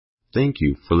Thank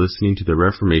you for listening to the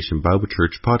Reformation Bible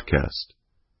Church podcast.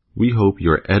 We hope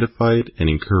you are edified and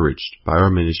encouraged by our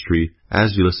ministry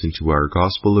as you listen to our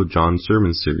Gospel of John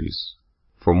sermon series.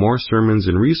 For more sermons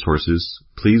and resources,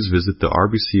 please visit the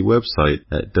RBC website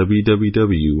at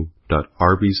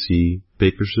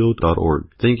www.rbcbakersfield.org.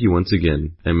 Thank you once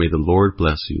again, and may the Lord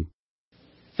bless you.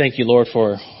 Thank you, Lord,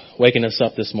 for waking us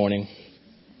up this morning.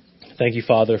 Thank you,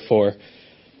 Father, for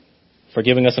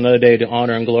giving us another day to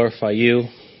honor and glorify you,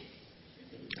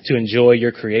 to enjoy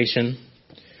your creation,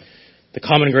 the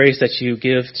common grace that you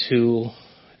give to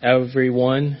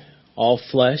everyone, all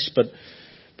flesh. But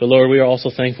Lord, we are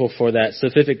also thankful for that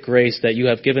specific grace that you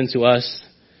have given to us,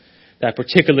 that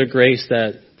particular grace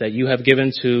that you have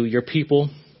given to your people.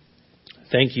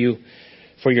 Thank you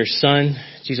for your Son,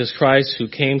 Jesus Christ, who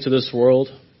came to this world,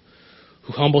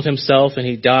 who humbled himself and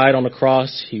he died on the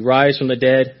cross. He rose from the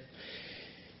dead.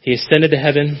 He ascended to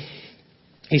heaven.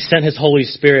 He sent his Holy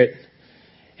Spirit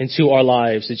into our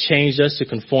lives to change us, to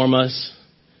conform us.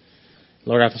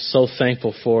 Lord, I'm so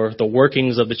thankful for the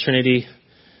workings of the Trinity,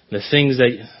 the things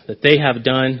that they have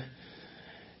done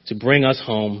to bring us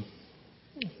home.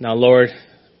 Now, Lord,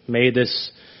 may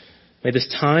this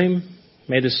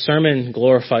sermon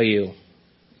glorify you.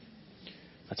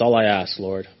 That's all I ask,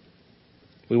 Lord.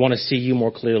 We want to see you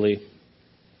more clearly.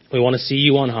 We want to see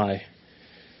you on high.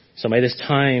 So may this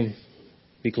time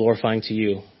be glorifying to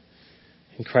you.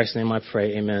 In Christ's name I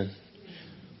pray, amen.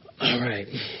 All right.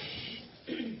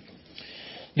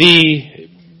 The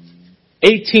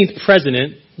 18th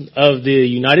president of the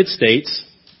United States,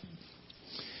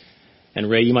 and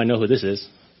Ray, you might know who this is,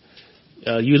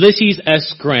 Ulysses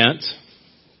S. Grant,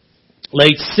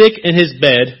 laid sick in his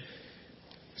bed,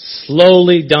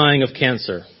 slowly dying of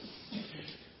cancer.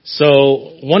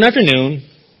 So one afternoon,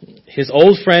 his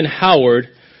old friend Howard,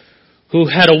 who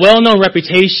had a well-known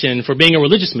reputation for being a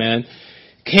religious man,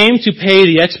 came to pay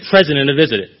the ex-president a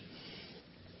visit.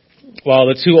 While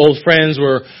the two old friends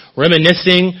were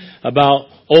reminiscing about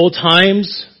old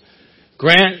times,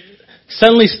 Grant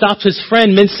suddenly stopped his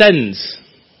friend mid-sentence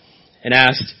and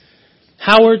asked,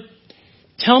 "Howard,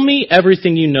 tell me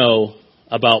everything you know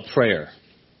about prayer."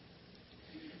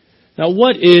 Now,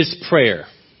 what is prayer?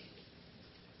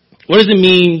 What does it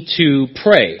mean to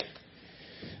pray?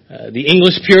 The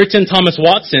English Puritan Thomas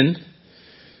Watson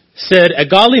said, "A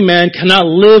godly man cannot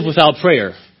live without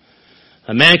prayer.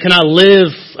 A man cannot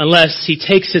live unless he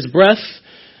takes his breath,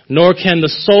 nor can the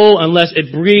soul unless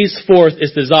it breathes forth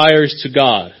its desires to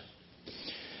God."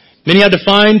 Many have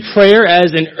defined prayer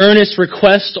as an earnest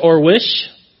request or wish.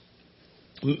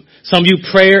 Some view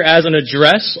prayer as an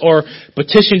address or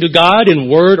petition to God in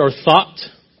word or thought.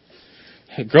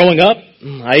 Growing up,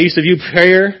 I used to view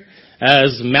prayer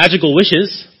as magical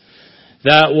wishes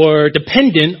that were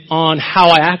dependent on how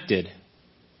I acted.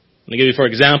 Let me give you, for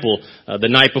example, the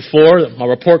night before my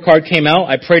report card came out,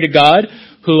 I prayed to God,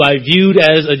 who I viewed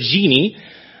as a genie.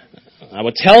 I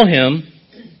would tell him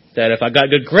that if I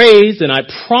got good grades, then I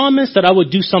promised that I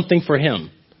would do something for him.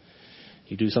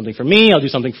 You do something for me, I'll do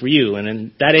something for you. And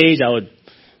in that age, I would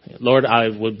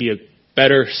be a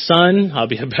better son, I'll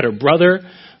be a better brother.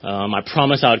 I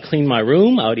promised I would clean my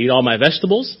room, I would eat all my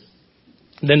vegetables.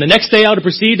 Then the next day I would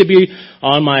proceed to be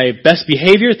on my best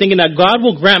behavior, thinking that God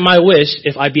will grant my wish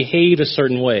if I behave a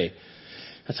certain way.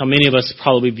 That's how many of us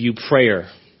probably view prayer,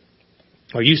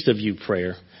 or used to view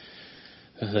prayer.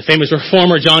 The famous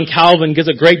reformer John Calvin gives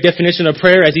a great definition of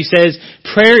prayer as he says,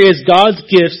 prayer is God's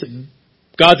gifts,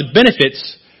 God's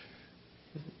benefits.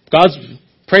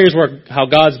 Prayer is how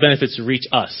God's benefits reach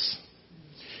us.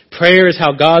 Prayer is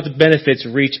how God's benefits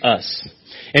reach us.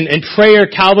 And in prayer,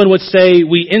 Calvin would say,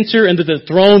 we enter into the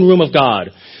throne room of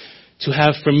God to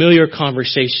have familiar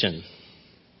conversation.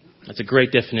 That's a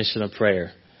great definition of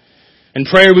prayer. In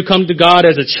prayer, we come to God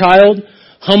as a child,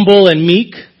 humble and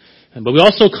meek, but we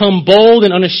also come bold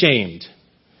and unashamed.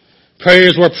 Prayer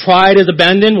is where pride is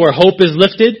abandoned, where hope is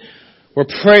lifted, where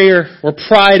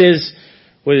pride is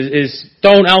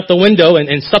thrown out the window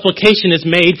and supplication is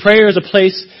made. Prayer is a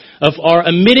place of our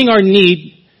admitting our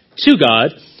need to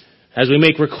God as we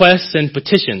make requests and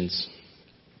petitions.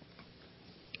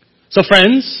 So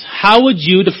friends, how would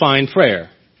you define prayer?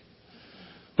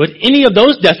 Would any of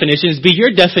those definitions be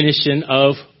your definition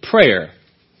of prayer?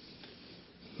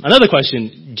 Another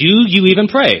question, do you even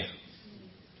pray?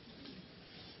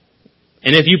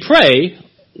 And if you pray,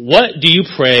 what do you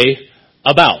pray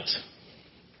about?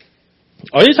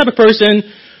 Are you the type of person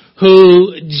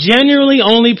who genuinely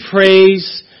only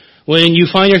prays when you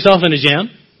find yourself in a jam?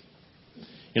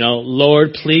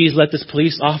 Lord, please let this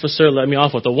police officer let me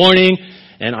off with a warning,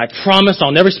 and I promise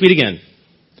I'll never speed again.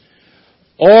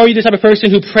 Or are you the type of person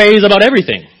who prays about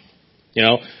everything?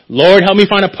 Lord, help me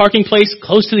find a parking place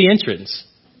close to the entrance.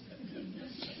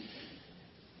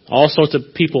 All sorts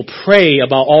of people pray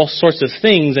about all sorts of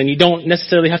things, and you don't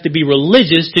necessarily have to be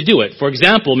religious to do it. For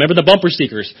example, remember the bumper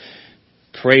stickers?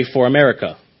 Pray for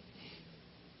America.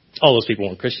 All those people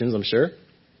weren't Christians, I'm sure.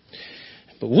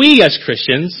 But we as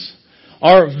Christians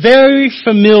are very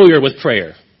familiar with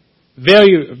prayer.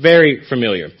 Very, very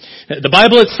familiar. The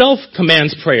Bible itself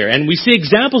commands prayer, and we see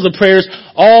examples of prayers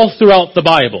all throughout the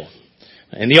Bible.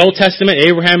 In the Old Testament,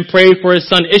 Abraham prayed for his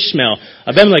son Ishmael,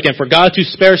 Abimelech, and for God to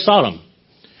spare Sodom.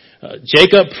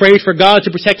 Jacob prayed for God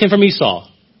to protect him from Esau.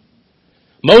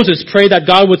 Moses prayed that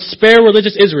God would spare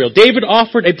religious Israel. David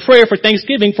offered a prayer for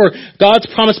thanksgiving for God's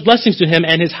promised blessings to him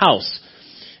and his house.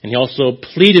 And he also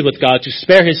pleaded with God to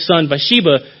spare his son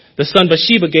Bathsheba, the son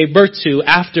Bathsheba gave birth to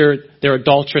after their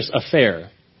adulterous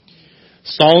affair.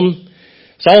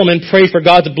 Solomon prayed for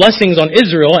God's blessings on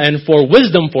Israel and for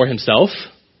wisdom for himself.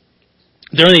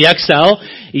 During the exile,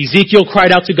 Ezekiel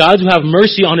cried out to God to have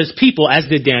mercy on his people, as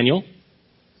did Daniel.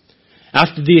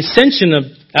 After the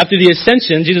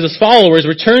ascension, Jesus' followers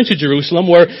returned to Jerusalem,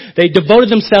 where they devoted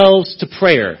themselves to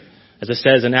prayer, as it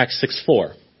says in Acts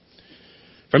 6:4.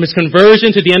 From his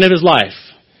conversion to the end of his life,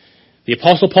 the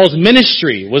Apostle Paul's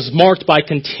ministry was marked by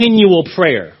continual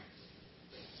prayer.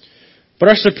 But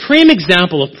our supreme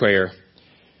example of prayer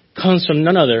comes from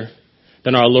none other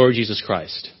than our Lord Jesus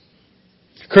Christ.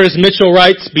 Curtis Mitchell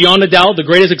writes, beyond a doubt, the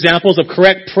greatest examples of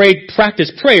correct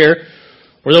practice prayer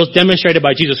were those demonstrated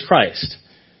by Jesus Christ.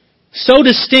 So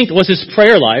distinct was his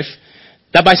prayer life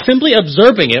that by simply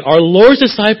observing it, our Lord's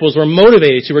disciples were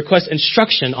motivated to request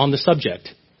instruction on the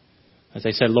subject. As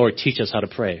they said, Lord, teach us how to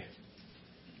pray.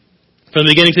 From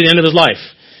the beginning to the end of his life,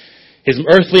 his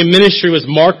earthly ministry was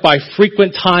marked by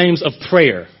frequent times of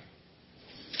prayer.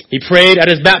 He prayed at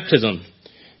his baptism.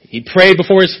 He prayed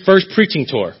before his first preaching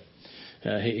tour.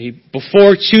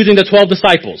 Before choosing the 12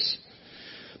 disciples.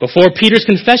 Before Peter's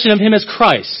confession of him as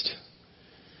Christ.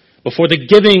 Before the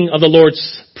giving of the Lord's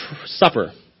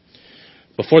Supper.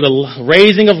 Before the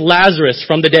raising of Lazarus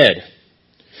from the dead.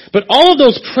 But all of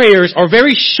those prayers are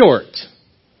very short.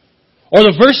 Or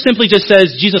the verse simply just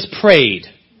says, Jesus prayed.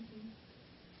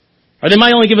 Or they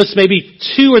might only give us maybe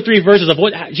 2 or 3 verses of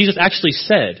what Jesus actually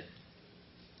said.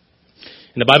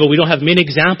 In the Bible, we don't have many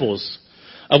examples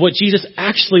of what Jesus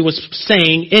actually was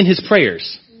saying in his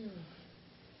prayers.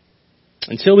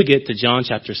 Until we get to John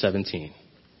chapter 17.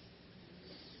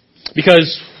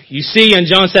 Because you see in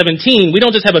John 17, we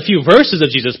don't just have a few verses of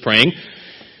Jesus praying.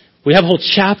 We have a whole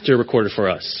chapter recorded for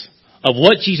us of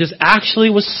what Jesus actually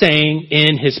was saying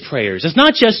in his prayers. It's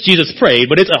not just Jesus prayed,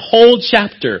 but it's a whole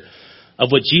chapter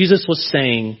of what Jesus was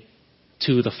saying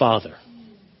to the Father.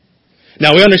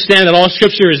 Now we understand that all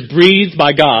Scripture is breathed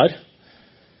by God.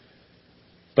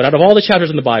 But out of all the chapters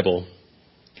in the Bible,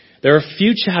 there are a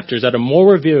few chapters that are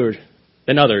more revered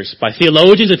than others by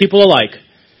theologians and people alike.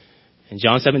 And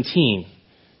John 17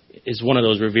 is one of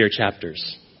those revered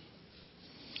chapters.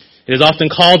 It is often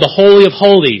called the Holy of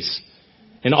Holies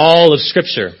in all of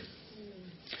Scripture.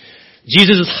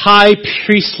 Jesus' high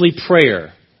priestly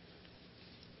prayer.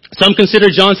 Some consider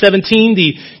John 17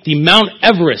 the Mount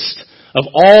Everest of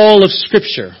all of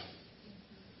Scripture.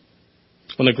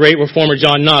 When the great reformer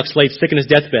John Knox lay sick in his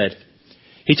deathbed,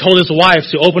 he told his wife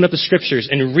to open up the Scriptures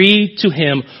and read to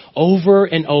him over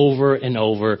and over and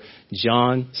over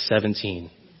John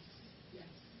 17.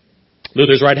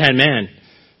 Luther's right-hand man,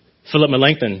 Philip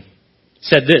Melanchthon,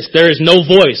 said this, there is no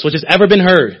voice which has ever been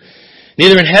heard,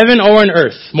 neither in heaven or on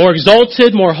earth, more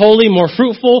exalted, more holy, more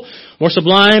fruitful, more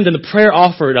sublime than the prayer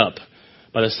offered up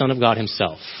by the Son of God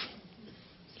himself.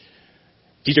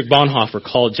 Dietrich Bonhoeffer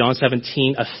called John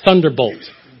 17 a thunderbolt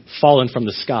fallen from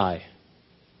the sky.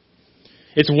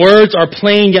 Its words are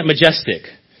plain yet majestic,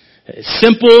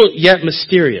 simple yet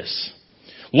mysterious.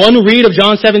 One read of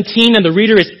John 17 and the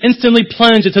reader is instantly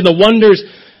plunged into the wonders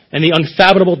and the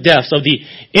unfathomable depths of the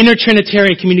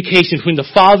inter-Trinitarian communication between the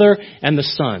Father and the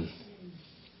Son.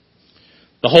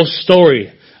 The whole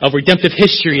story of redemptive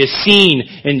history is seen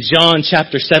in John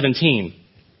chapter 17.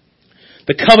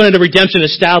 The covenant of redemption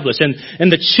established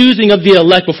and the choosing of the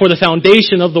elect before the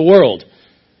foundation of the world.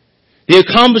 The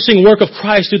accomplishing work of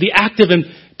Christ through the active and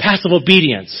passive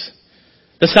obedience.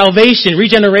 The salvation,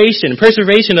 regeneration,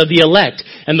 preservation of the elect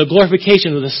and the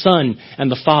glorification of the Son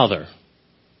and the Father.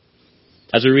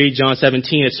 As we read John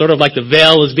 17, it's sort of like the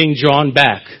veil is being drawn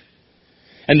back.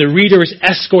 And the reader is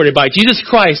escorted by Jesus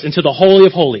Christ into the Holy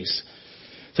of Holies,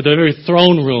 to the very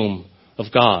throne room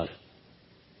of God.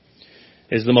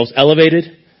 It is the most elevated,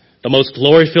 the most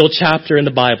glory-filled chapter in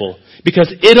the Bible,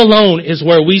 because it alone is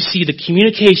where we see the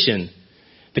communication,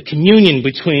 the communion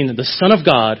between the Son of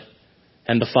God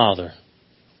and the Father.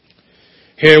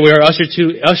 Here we are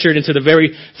ushered into the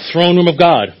very throne room of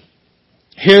God.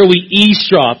 Here we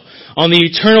eavesdrop on the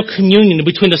eternal communion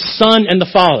between the Son and the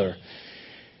Father.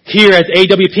 Here, as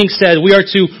A.W. Pink said, we are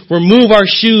to remove our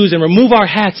shoes and remove our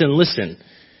hats and listen.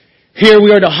 Here we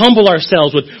are to humble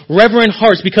ourselves with reverent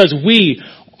hearts because we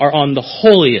are on the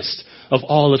holiest of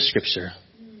all of Scripture.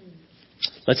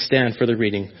 Let's stand for the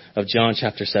reading of John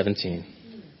chapter 17.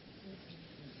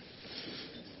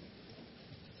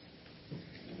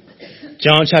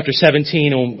 John chapter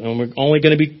 17, and we're only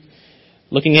going to be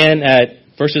looking in at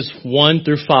verses 1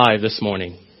 through 5 this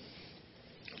morning.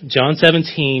 John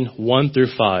 17, 1 through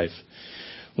 5.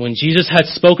 When Jesus had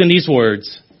spoken these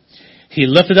words, he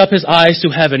lifted up his eyes to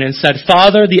heaven and said,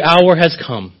 Father, the hour has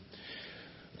come.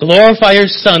 Glorify your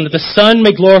Son, that the Son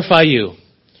may glorify you,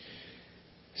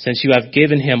 since you have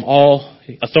given him all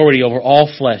authority over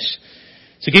all flesh,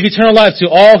 to give eternal life to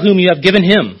all whom you have given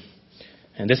him.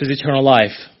 And this is eternal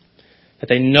life, that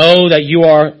they know that you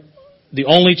are the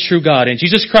only true God, and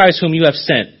Jesus Christ whom you have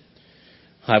sent.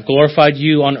 I have glorified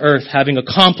you on earth, having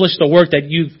accomplished the work that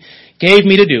you gave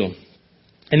me to do.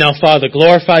 And now, Father,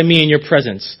 glorify me in your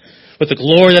presence with the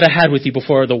glory that I had with you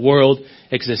before the world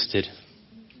existed.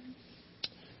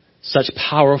 Such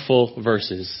powerful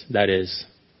verses, that is.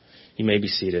 You may be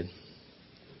seated.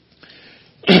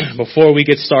 Before we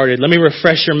get started, let me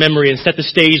refresh your memory and set the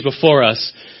stage before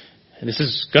us. And this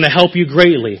is going to help you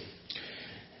greatly.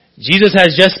 Jesus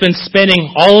has just been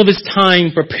spending all of his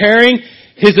time preparing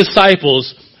his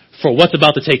disciples for what's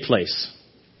about to take place.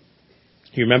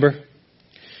 You remember?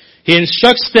 He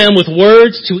instructs them with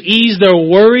words to ease their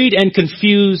worried and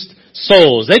confused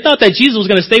souls. They thought that Jesus was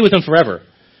going to stay with them forever.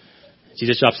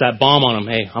 Jesus drops that bomb on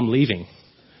them. Hey, I'm leaving.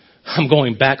 I'm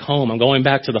going back home. I'm going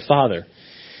back to the Father.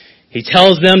 He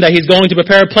tells them that he's going to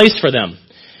prepare a place for them.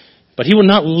 But he will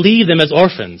not leave them as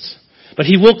orphans. But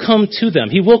he will come to them.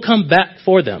 He will come back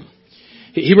for them.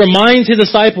 He reminds his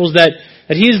disciples that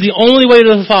he is the only way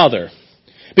to the Father.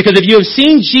 Because if you have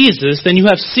seen Jesus, then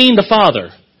you have seen the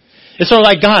Father. It's sort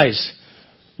of like, guys,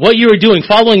 what you are doing,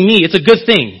 following me, it's a good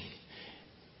thing.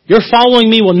 Your following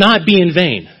me will not be in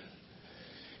vain.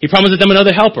 He promises them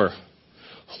another helper.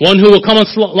 One who will come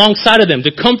alongside of them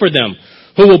to comfort them.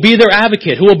 Who will be their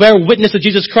advocate. Who will bear witness to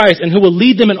Jesus Christ. And who will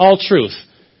lead them in all truth.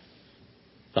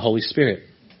 The Holy Spirit.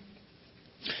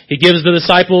 He gives the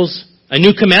disciples a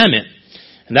new commandment.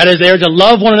 And that is they are to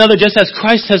love one another just as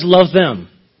Christ has loved them.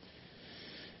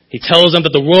 He tells them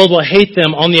that the world will hate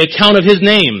them on the account of his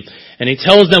name. And he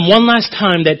tells them one last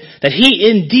time that he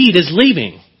indeed is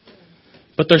leaving.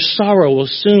 But their sorrow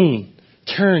will soon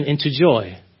turn into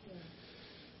joy.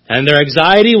 And their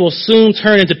anxiety will soon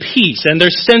turn into peace. And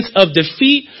their sense of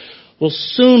defeat will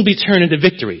soon be turned into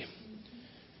victory.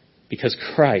 Because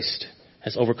Christ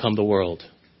has overcome the world.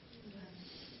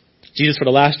 Jesus, for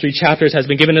the last 3 chapters, has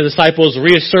been giving the disciples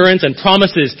reassurance and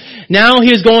promises. Now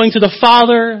he is going to the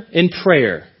Father in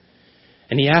prayer.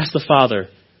 And he asks that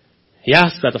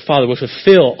the Father would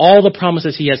fulfill all the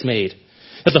promises he has made.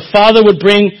 That the Father would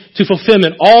bring to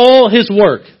fulfillment all his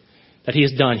work that he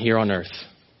has done here on earth.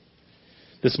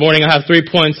 This morning I have 3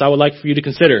 points I would like for you to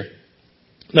consider.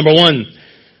 Number 1,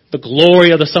 the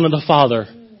glory of the Son and the Father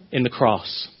in the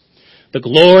cross. The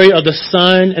glory of the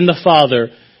Son and the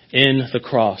Father in the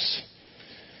cross.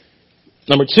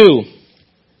 Number 2,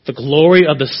 the glory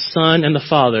of the Son and the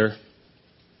Father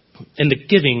in the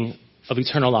giving of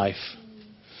eternal life.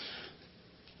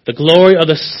 The glory of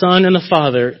the Son and the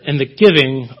Father in the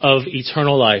giving of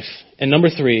eternal life. And number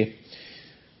 3,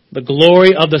 the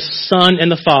glory of the Son and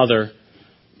the Father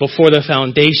before the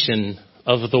foundation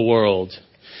of the world.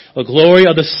 The glory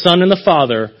of the Son and the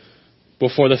Father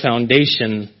before the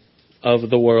foundation of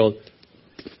the world.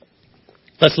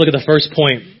 Let's look at the first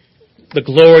point. The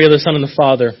glory of the Son and the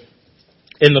Father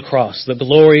in the cross. The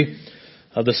glory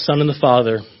of the Son and the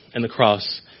Father in the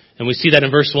cross. And we see that in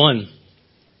verse 1.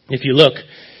 If you look,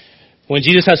 when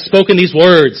Jesus has spoken these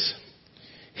words,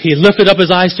 he lifted up his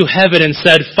eyes to heaven and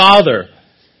said, Father,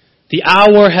 the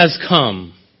hour has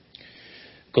come.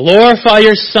 Glorify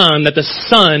your Son, that the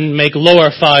Son may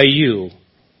glorify you.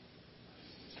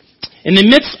 In the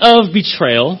midst of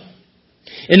betrayal,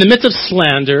 in the midst of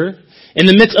slander, in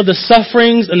the midst of the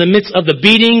sufferings, in the midst of the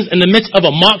beatings, in the midst of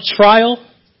a mock trial,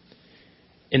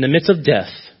 in the midst of death,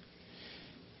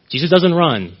 Jesus doesn't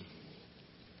run.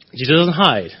 Jesus doesn't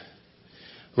hide.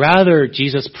 Rather,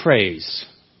 Jesus prays.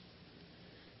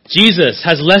 Jesus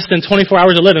has less than 24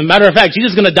 hours to live. As a matter of fact,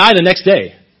 Jesus is going to die the next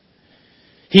day.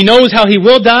 He knows how he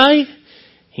will die.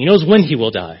 He knows when he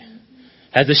will die.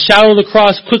 As the shadow of the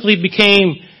cross quickly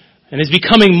became and is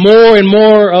becoming more and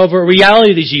more of a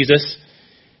reality to Jesus,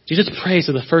 Jesus prays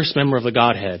to the first member of the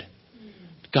Godhead.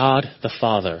 God the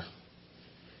Father,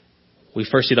 we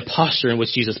first see the posture in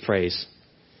which Jesus prays.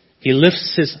 He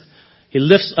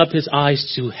lifts up his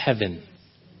eyes to heaven.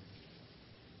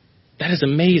 That is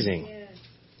amazing.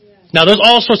 Now, there's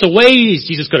all sorts of ways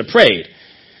Jesus could have prayed.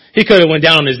 He could have went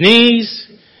down on his knees.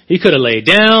 He could have laid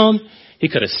down. He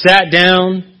could have sat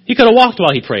down. He could have walked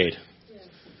while he prayed.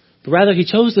 But rather, he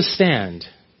chose to stand.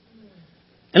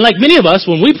 And like many of us,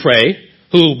 when we pray,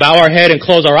 who bow our head and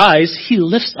close our eyes, he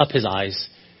lifts up his eyes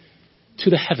to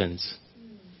the heavens.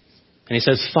 And he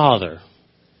says, Father.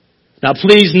 Now,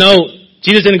 please note,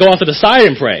 Jesus didn't go off to the side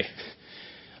and pray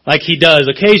like he does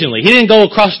occasionally. He didn't go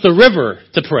across the river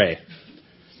to pray.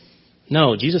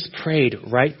 No, Jesus prayed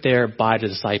right there by the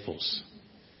disciples.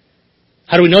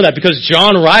 How do we know that? Because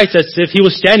John writes as if he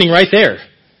was standing right there.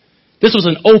 This was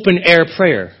an open air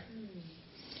prayer.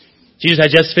 Jesus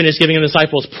had just finished giving the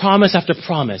disciples promise after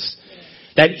promise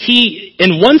that he,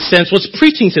 in one sense, was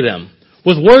preaching to them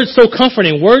with words so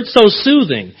comforting, words so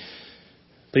soothing.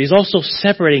 But he's also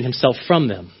separating himself from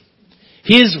them.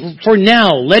 He is, for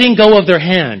now, letting go of their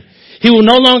hand. They will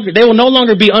no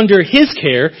longer be under his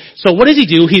care. So what does he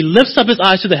do? He lifts up his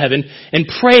eyes to the heaven and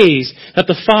prays that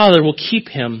the Father will keep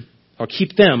him or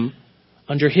keep them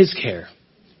under his care.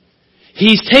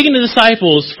 He's taking the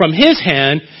disciples from his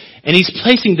hand and he's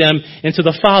placing them into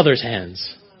the Father's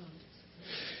hands.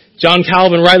 John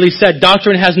Calvin rightly said,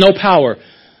 doctrine has no power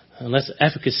unless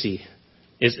efficacy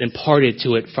is imparted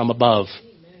to it from above.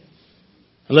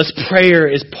 Unless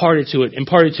prayer is imparted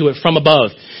to it from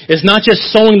above. It's not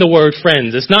just sowing the word,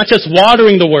 friends. It's not just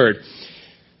watering the word.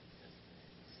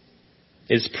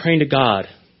 It's praying to God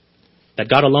that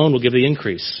God alone will give the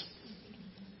increase.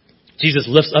 Jesus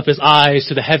lifts up his eyes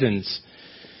to the heavens,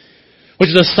 which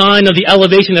is a sign of the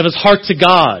elevation of his heart to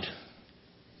God.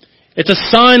 It's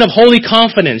a sign of holy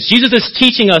confidence. Jesus is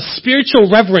teaching us spiritual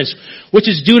reverence, which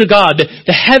is due to God.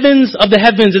 The heavens of the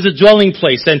heavens is a dwelling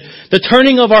place, and the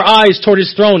turning of our eyes toward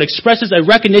his throne expresses a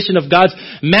recognition of God's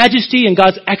majesty and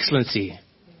God's excellency.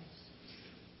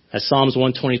 As Psalms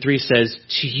 123 says,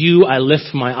 to you I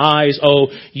lift my eyes,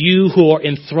 O you who are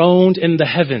enthroned in the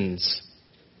heavens.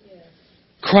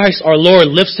 Christ our Lord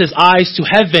lifts his eyes to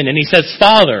heaven and he says,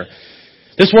 Father.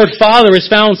 This word Father is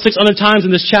found 600 times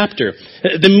in this chapter.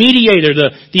 The mediator,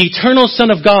 the eternal Son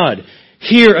of God,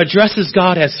 here addresses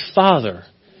God as Father.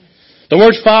 The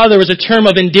word Father is a term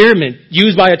of endearment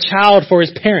used by a child for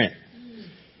his parent.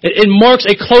 It marks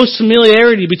a close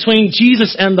familiarity between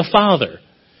Jesus and the Father.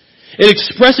 It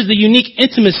expresses the unique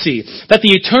intimacy that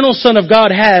the eternal Son of God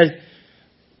had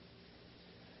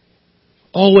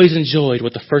always enjoyed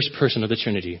with the first person of the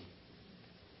Trinity.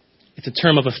 It's a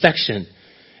term of affection.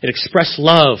 It expressed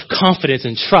love, confidence,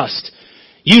 and trust.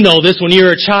 You know this when you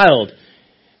were a child.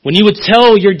 When you would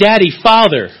tell your daddy,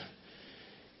 Father,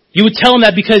 you would tell him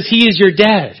that because he is your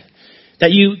dad.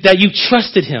 That you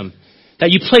trusted him.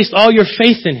 That you placed all your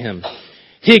faith in him.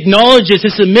 He acknowledges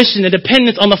his submission and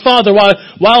dependence on the Father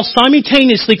while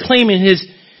simultaneously claiming his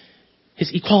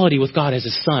equality with God as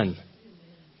his son.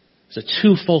 There's a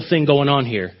twofold thing going on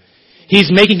here. He's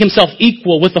making himself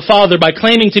equal with the Father by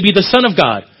claiming to be the Son of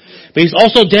God. But he's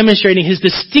also demonstrating his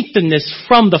distinctiveness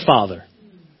from the Father.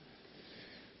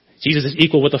 Jesus is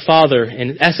equal with the Father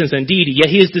in essence and deity, yet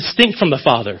he is distinct from the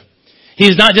Father. He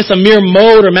is not just a mere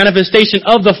mode or manifestation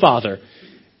of the Father.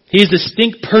 He is a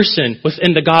distinct person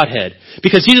within the Godhead.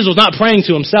 Because Jesus was not praying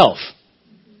to himself.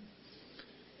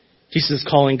 Jesus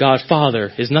calling God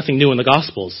Father is nothing new in the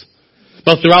Gospels.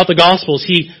 But throughout the Gospels,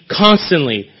 he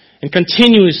constantly and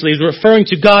continuously is referring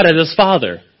to God as his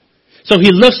Father. So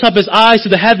he lifts up his eyes to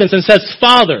the heavens and says,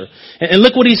 Father. And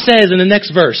look what he says in the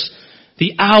next verse.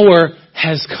 The hour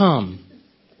has come.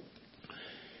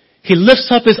 He lifts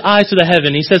up his eyes to the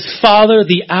heaven. He says, Father,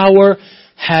 the hour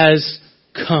has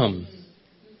come.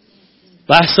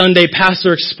 Last Sunday,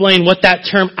 Pastor explained what that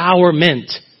term hour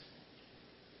meant.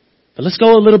 But let's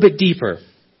go a little bit deeper.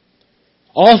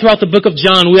 All throughout the book of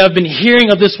John, we have been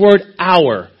hearing of this word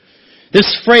hour.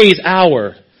 This phrase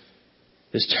hour.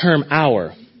 This term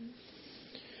hour.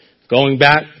 Going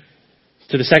back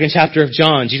to the second chapter of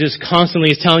John, Jesus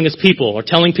constantly is telling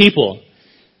people,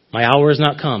 my hour is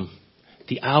not come.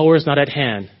 The hour is not at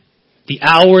hand. The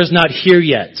hour is not here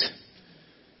yet.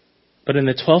 But in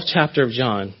the 12th chapter of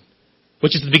John,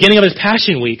 which is the beginning of his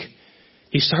Passion Week,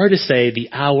 he started to say, the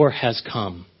hour has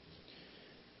come.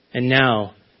 And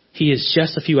now, he is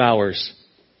just a few hours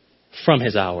from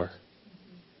his hour,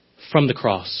 from the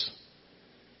cross.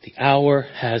 The hour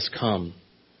has come.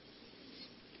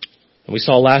 And we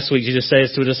saw last week, Jesus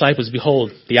says to the disciples,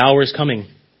 behold, the hour is coming.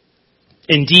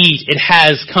 Indeed, it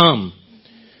has come.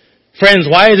 Friends,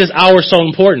 why is this hour so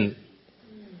important?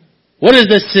 What is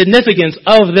the significance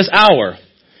of this hour?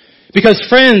 Because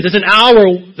friends, it's an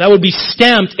hour that would be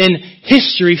stamped in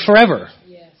history forever.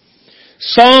 Yes.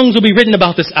 Songs will be written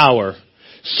about this hour.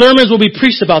 Sermons will be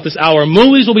preached about this hour.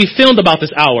 Movies will be filmed about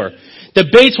this hour.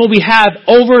 Debates will be had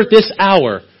over this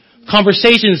hour.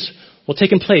 Conversations will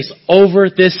take place over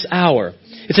this hour.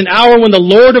 It's an hour when the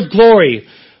Lord of glory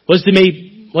was to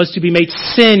be made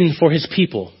sin for his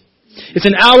people. It's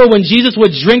an hour when Jesus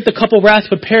would drink the cup of wrath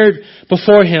prepared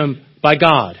before him by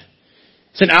God.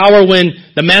 It's an hour when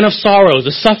the man of sorrows,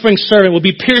 the suffering servant, will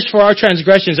be pierced for our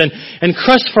transgressions and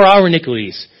crushed for our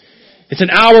iniquities. It's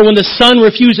an hour when the sun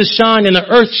refused to shine and the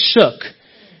earth shook.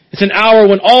 It's an hour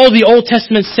when all the Old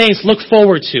Testament saints look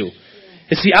forward to.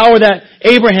 It's the hour that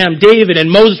Abraham, David,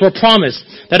 and Moses were promised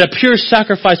that a pure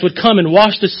sacrifice would come and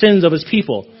wash the sins of his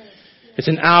people. It's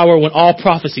an hour when all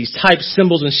prophecies, types,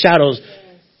 symbols, and shadows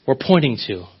were pointing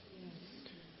to.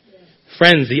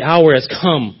 Friends, the hour has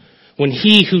come when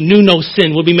he who knew no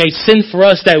sin will be made sin for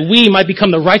us that we might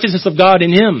become the righteousness of God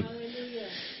in him.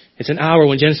 It's an hour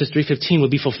when Genesis 3:15 will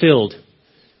be fulfilled.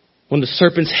 When the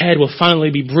serpent's head will finally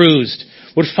be bruised,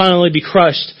 would finally be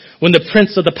crushed. When the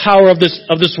prince of the power of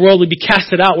this world would be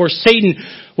casted out, where Satan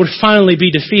would finally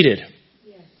be defeated.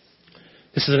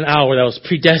 This is an hour that was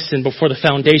predestined before the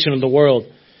foundation of the world.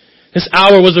 This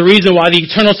hour was the reason why the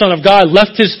eternal Son of God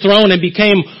left his throne and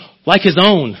became like his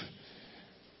own.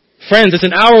 Friends, it's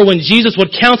an hour when Jesus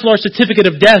would cancel our certificate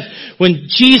of death, when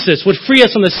Jesus would free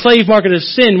us from the slave market of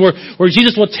sin, where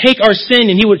Jesus would take our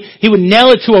sin and he would nail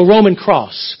it to a Roman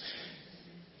cross.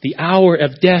 The hour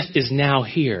of death is now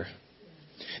here.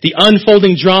 The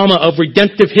unfolding drama of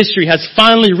redemptive history has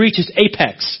finally reached its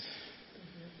apex.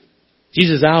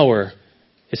 Jesus' hour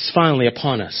is finally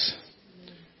upon us.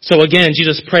 So again,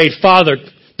 Jesus prayed, Father,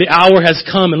 the hour has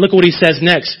come. And look what he says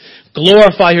next.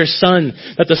 Glorify your Son,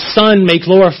 that the Son may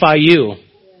glorify you.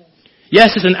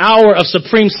 Yes, it's an hour of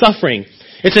supreme suffering.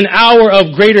 It's an hour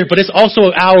of greater, but it's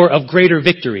also an hour of greater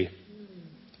victory.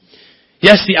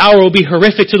 Yes, the hour will be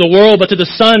horrific to the world, but to the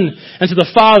Son and to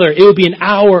the Father, it will be an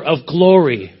hour of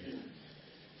glory.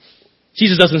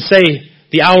 Jesus doesn't say,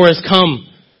 the hour has come.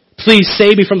 Please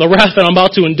save me from the wrath that I'm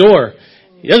about to endure.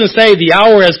 He doesn't say, the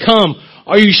hour has come.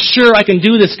 Are you sure I can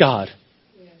do this, God?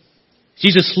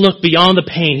 Jesus looked beyond the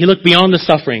pain. He looked beyond the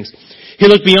sufferings. He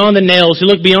looked beyond the nails. He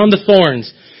looked beyond the thorns.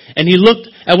 And he looked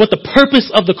at what the purpose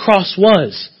of the cross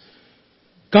was.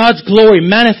 God's glory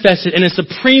manifested in a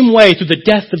supreme way through the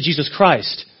death of Jesus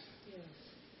Christ.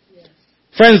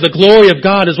 Friends, the glory of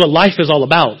God is what life is all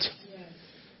about.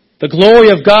 The glory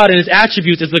of God and his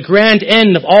attributes is the grand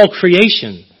end of all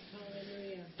creation.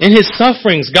 In his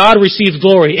sufferings, God receives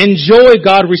glory. In joy,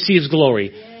 God receives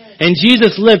glory. And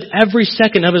Jesus lived every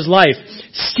second of his life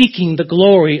seeking the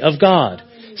glory of God,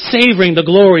 savoring the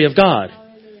glory of God.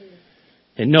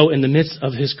 And note, in the midst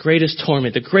of his greatest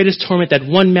torment, the greatest torment that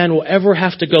one man will ever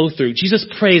have to go through, Jesus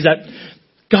prays that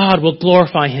God will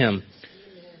glorify him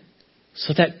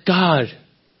so that God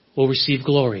will receive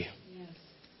glory.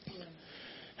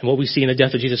 And what we see in the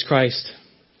death of Jesus Christ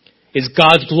is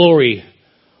God's glory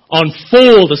on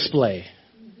full display.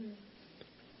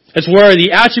 It's where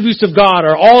the attributes of God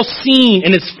are all seen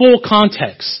in its full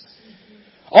context.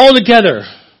 All together,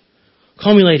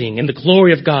 culminating in the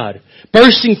glory of God,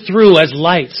 bursting through as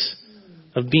lights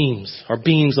of beams, or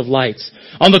beams of lights.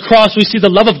 On the cross, we see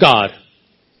the love of God.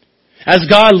 As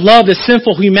God loved a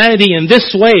sinful humanity in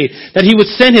this way, that he would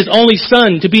send his only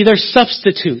Son to be their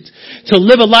substitute, to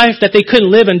live a life that they couldn't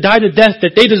live and die the death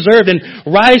that they deserved and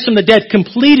rise from the dead,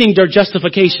 completing their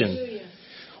justification.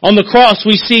 On the cross,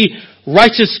 we see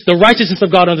the righteousness of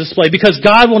God on display, because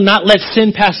God will not let sin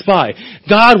pass by.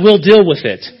 God will deal with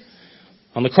it.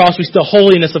 On the cross, we see the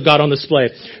holiness of God on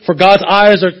display. For God's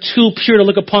eyes are too pure to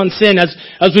look upon sin, as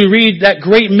we read that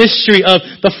great mystery of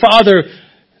the Father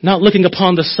not looking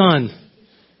upon the Son.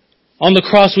 On the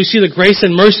cross, we see the grace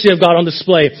and mercy of God on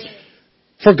display.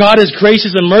 For God is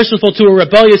gracious and merciful to a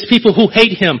rebellious people who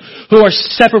hate him, who are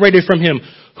separated from him,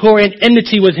 who are in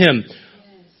enmity with him.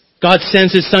 God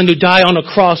sends his Son to die on a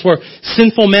cross where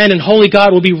sinful man and holy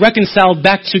God will be reconciled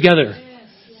back together.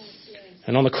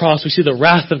 And on the cross, we see the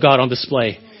wrath of God on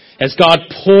display as God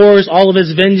pours all of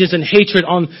his vengeance and hatred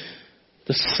on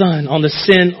the Son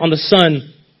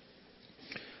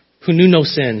who knew no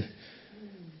sin.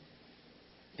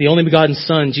 The only begotten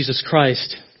Son, Jesus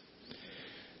Christ.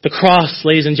 The cross,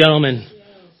 ladies and gentlemen,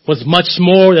 was much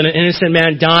more than an innocent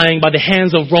man dying by the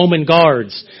hands of Roman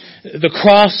guards. The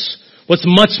cross was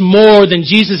much more than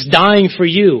Jesus dying for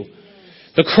you.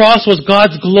 The cross was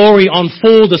God's glory on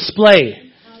full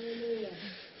display.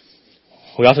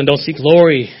 We often don't see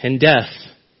glory in death.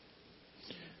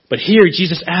 But here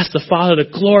Jesus asked the Father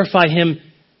to glorify him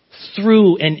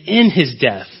through and in his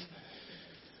death.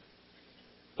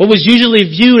 What was usually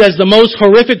viewed as the most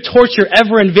horrific torture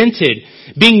ever invented,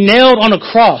 being nailed on a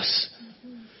cross.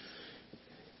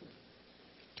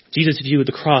 Jesus viewed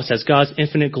the cross as God's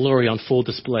infinite glory on full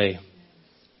display.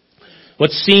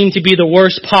 What seemed to be the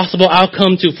worst possible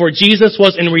outcome for Jesus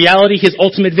was in reality his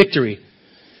ultimate victory.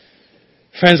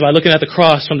 Friends, by looking at the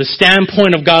cross from the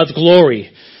standpoint of God's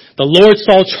glory, the Lord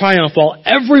saw triumph while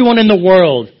everyone in the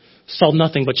world saw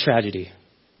nothing but tragedy.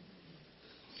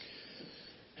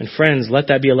 And friends, let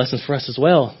that be a lesson for us as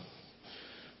well.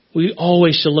 We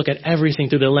always should look at everything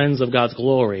through the lens of God's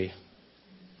glory.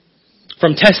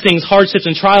 From testings, hardships,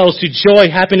 and trials to joy,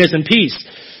 happiness, and peace.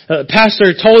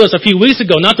 Pastor told us a few weeks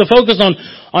ago not to focus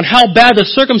on how bad the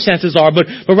circumstances are, but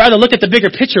rather look at the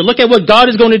bigger picture. Look at what God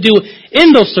is going to do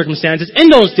in those circumstances, in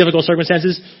those difficult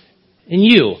circumstances, in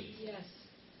you. Yes.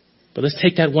 But let's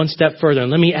take that one step further,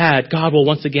 and let me add, God will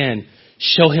once again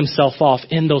show himself off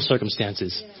in those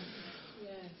circumstances. Yes.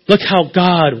 Look how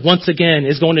God once again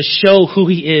is going to show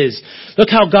who he is. Look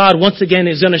how God once again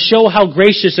is going to show how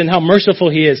gracious and how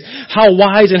merciful he is, how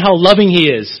wise and how loving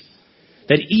he is.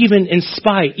 That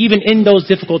even in those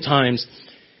difficult times,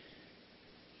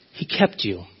 he kept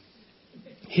you.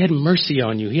 He had mercy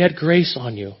on you. He had grace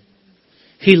on you.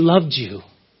 He loved you.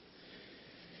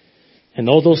 And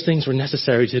all those things were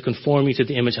necessary to conform you to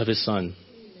the image of his Son.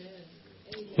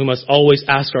 We must always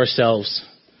ask ourselves,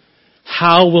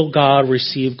 how will God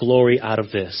receive glory out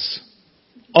of this?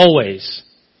 Always.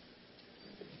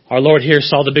 Our Lord here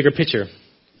saw the bigger picture.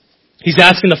 He's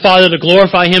asking the Father to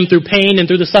glorify him through pain and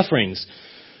through the sufferings.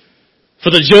 For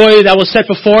the joy that was set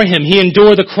before him, he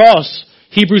endured the cross.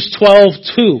 Hebrews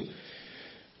 12:2.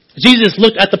 Jesus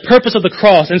looked at the purpose of the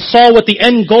cross and saw what the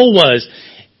end goal was,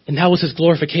 and that was his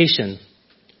glorification.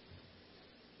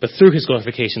 But through his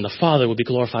glorification, the Father would be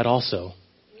glorified also.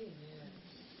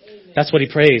 That's what he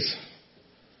prays.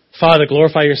 Father,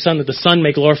 glorify your Son, that the Son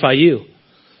may glorify you.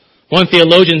 One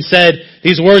theologian said,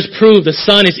 these words prove the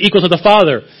Son is equal to the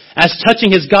Father as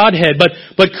touching his Godhead. But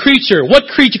what creature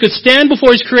could stand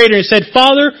before his Creator and said,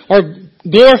 Father, or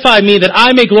glorify me that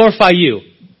I may glorify you?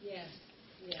 Yes.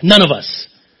 Yes. None of us.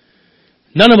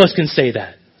 None of us can say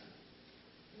that.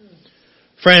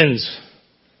 Friends,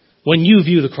 when you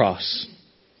view the cross,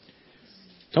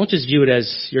 don't just view it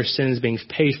as your sins being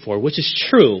paid for, which is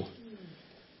true,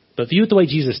 but view it the way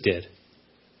Jesus did.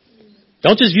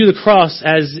 Don't just view the cross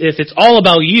as if it's all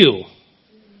about you.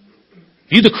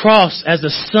 View the cross as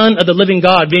the Son of the living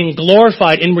God being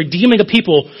glorified in redeeming a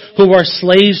people who are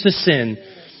slaves to sin.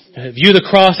 View the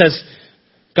cross as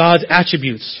God's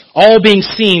attributes, all being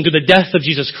seen through the death of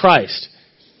Jesus Christ.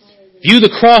 View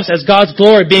the cross as God's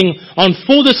glory being on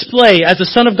full display as the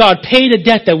Son of God paid a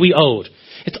debt that we owed.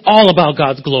 It's all about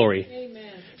God's glory.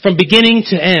 Amen. From beginning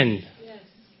to end. Yes.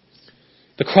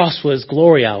 The cross was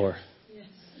glory hour. Yes.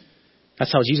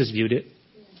 That's how Jesus viewed it.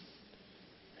 Yes.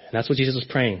 And that's what Jesus was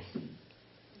praying.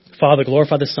 Father,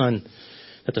 glorify the Son,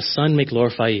 that the Son may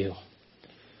glorify you.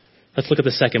 Let's look at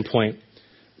the second point.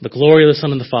 The glory of the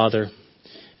Son and the Father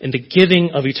in the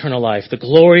giving of eternal life. The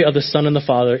glory of the Son and the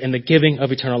Father in the giving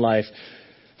of eternal life.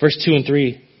 Verse 2 and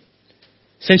 3.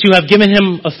 Since you have given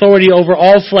him authority over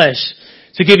all flesh,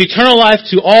 to give eternal life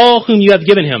to all whom you have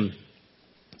given him.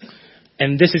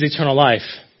 And this is eternal life,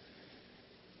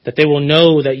 that they will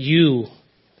know that you,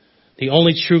 the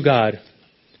only true God,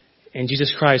 and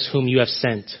Jesus Christ whom you have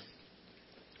sent.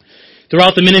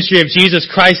 Throughout the ministry of Jesus,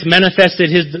 Christ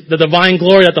manifested the divine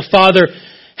glory that the Father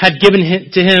had given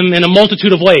to him in a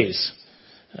multitude of ways.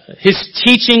 His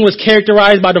teaching was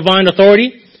characterized by divine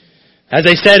authority. As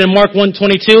they said in Mark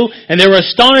 1:22, and they were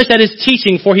astonished at his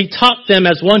teaching, for he taught them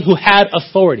as one who had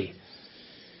authority.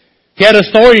 He had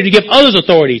authority to give others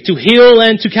authority, to heal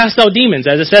and to cast out demons,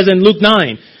 as it says in Luke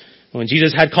 9. When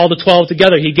Jesus had called the 12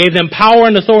 together, he gave them power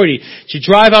and authority to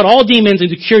drive out all demons and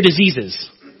to cure diseases.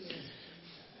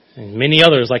 And many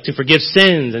others, like to forgive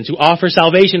sins and to offer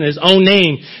salvation in his own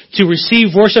name, to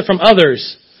receive worship from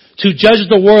others, to judge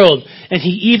the world, and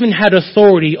he even had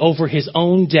authority over his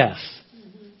own death.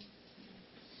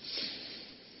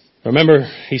 Remember,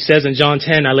 he says in John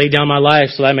 10, I lay down my life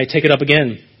so that I may take it up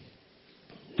again.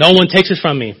 No one takes it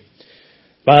from me,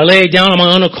 but I lay it down on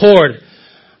my own accord.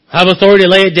 I have authority to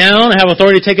lay it down. I have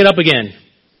authority to take it up again.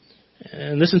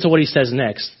 And listen to what he says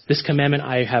next. This commandment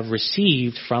I have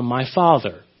received from my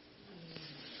Father.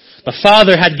 The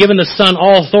Father had given the Son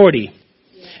all authority.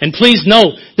 And please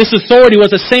note, this authority was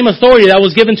the same authority that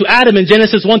was given to Adam in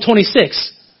Genesis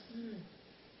 1:26.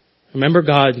 Remember,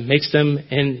 God makes them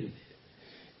in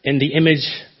the image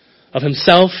of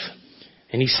himself,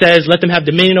 And he says, let them have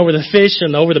dominion over the fish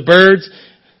and over the birds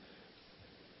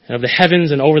and of the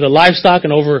heavens and over the livestock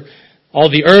and over all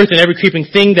the earth and every creeping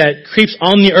thing that creeps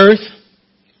on the earth.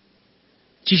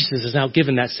 Jesus is now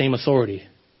given that same authority.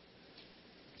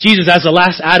 Jesus, as the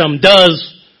last Adam,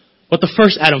 does what the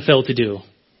first Adam failed to do.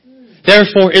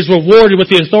 Therefore is rewarded with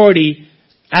the authority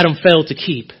Adam failed to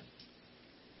keep.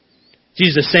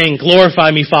 Jesus is saying,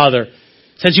 glorify me, Father,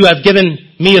 since you have given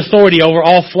me authority over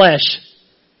all flesh.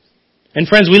 And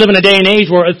friends, we live in a day and age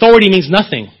where authority means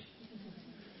nothing.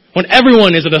 When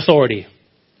everyone is an authority.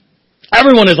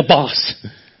 Everyone is a boss.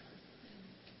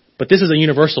 But this is a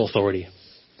universal authority.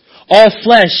 All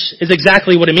flesh is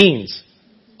exactly what it means.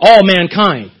 All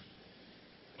mankind.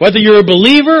 Whether you're a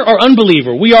believer or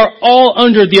unbeliever, we are all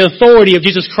under the authority of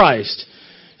Jesus Christ.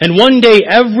 And one day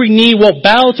every knee will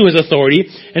bow to His authority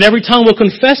and every tongue will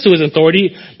confess to His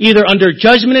authority, either under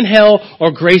judgment in hell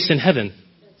or grace in heaven.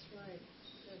 That's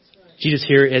right. Jesus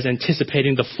here is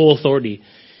anticipating the full authority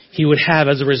He would have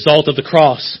as a result of the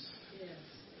cross. Yes.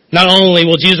 Not only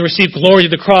will Jesus receive glory to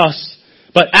the cross,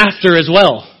 but after as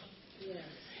well. Yes.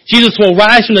 Jesus will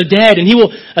rise from the dead and He will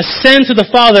ascend to the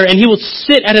Father and He will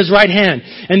sit at His right hand.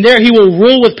 And there He will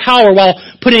rule with power while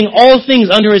putting all things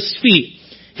under His feet.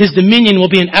 His dominion will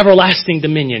be an everlasting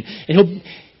dominion. And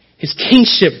His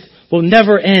kingship will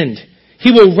never end. He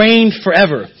will reign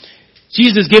forever.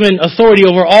 Jesus is given authority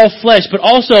over all flesh, but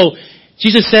also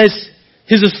Jesus says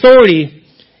His authority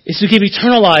is to give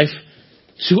eternal life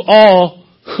to all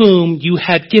whom you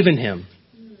had given Him.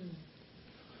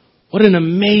 What an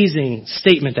amazing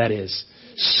statement that is.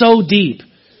 So deep,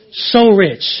 so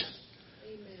rich.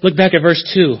 Look back at verse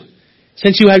 2.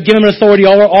 Since you have given Him authority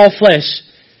over all flesh,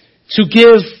 to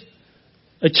give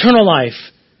eternal life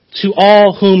to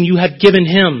all whom you have given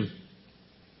Him.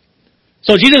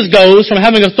 So Jesus goes from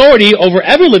having authority over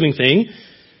every living thing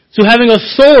to having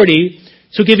authority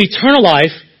to give eternal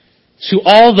life to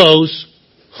all those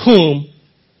whom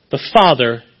the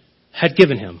Father had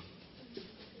given Him.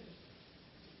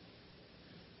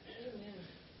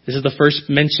 This is the first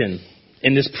mention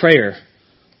in this prayer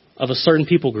of a certain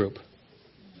people group.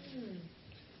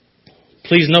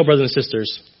 Please note, brothers and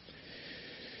sisters,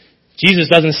 Jesus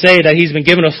doesn't say that He's been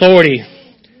given authority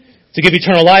to give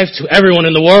eternal life to everyone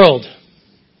in the world.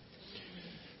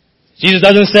 Jesus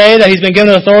doesn't say that He's been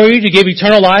given authority to give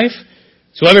eternal life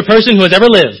to every person who has ever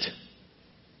lived.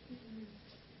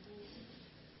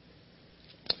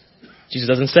 Jesus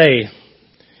doesn't say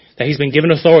that He's been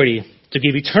given authority to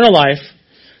give eternal life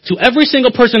to every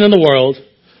single person in the world,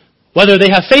 whether they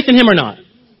have faith in Him or not.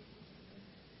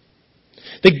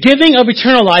 The giving of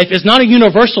eternal life is not a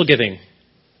universal giving.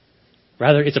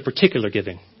 Rather, it's a particular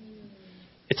giving.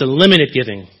 It's a limited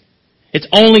giving. It's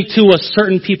only to a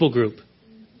certain people group.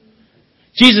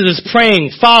 Jesus is praying,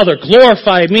 Father,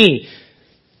 glorify me,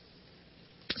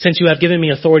 since you have given me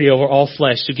authority over all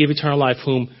flesh to give eternal life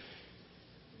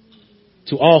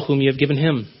to all whom you have given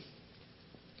Him.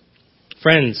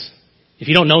 Friends, if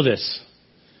you don't know this,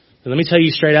 then let me tell you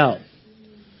straight out.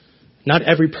 Not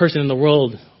every person in the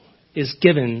world is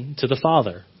given to the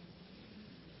Father.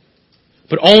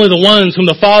 But only the ones whom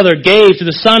the Father gave to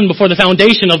the Son before the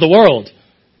foundation of the world.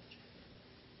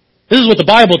 This is what the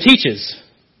Bible teaches.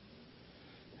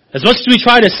 As much as we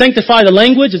try to sanctify the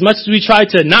language, as much as we try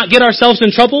to not get ourselves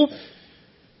in trouble,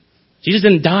 Jesus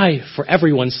didn't die for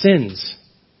everyone's sins.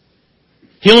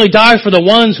 He only died for the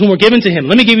ones whom were given to Him.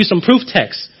 Let me give you some proof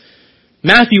texts.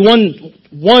 Matthew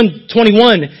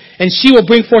 1:21, and she will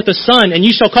bring forth a son, and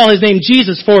you shall call his name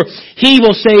Jesus, for He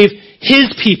will save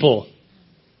His people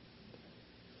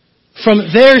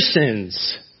from their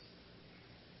sins.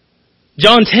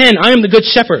 John 10, I am the good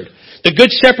shepherd. The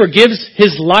good shepherd gives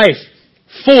his life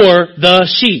for the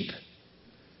sheep.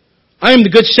 I am the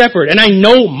good shepherd, and I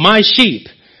know my sheep.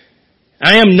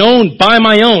 I am known by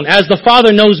my own. As the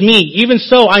Father knows me, even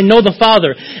so I know the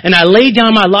Father, and I lay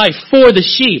down my life for the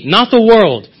sheep, not the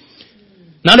world.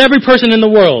 Not every person in the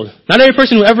world, not every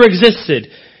person who ever existed,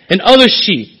 and other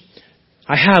sheep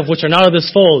I have which are not of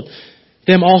this fold,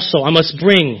 them also I must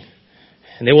bring,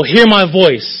 and they will hear my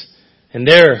voice, and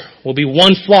there will be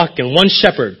one flock and one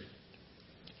shepherd.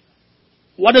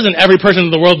 Why doesn't every person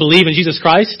in the world believe in Jesus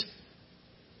Christ?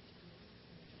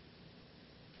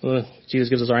 Well, Jesus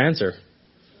gives us our answer.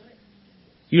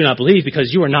 You do not believe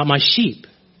because you are not my sheep.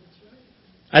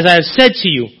 As I have said to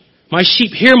you, my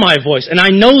sheep hear my voice, and I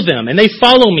know them, and they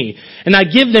follow me, and I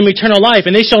give them eternal life,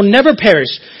 and they shall never perish,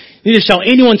 neither shall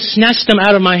anyone snatch them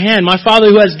out of my hand. My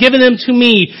Father who has given them to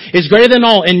me is greater than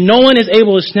all, and no one is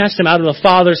able to snatch them out of the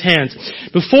Father's hands.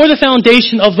 Before the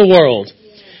foundation of the world,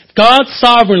 God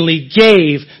sovereignly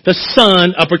gave the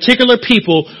Son a particular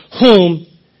people whom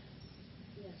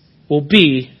will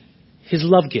be his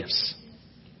love gifts.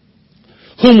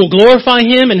 Whom will glorify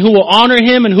him and who will honor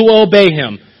him and who will obey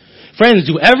him. Friends,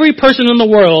 do every person in the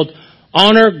world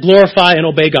honor, glorify, and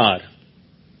obey God?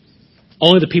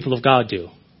 Only the people of God do.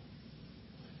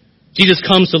 Jesus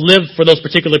comes to live for those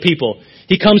particular people.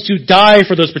 He comes to die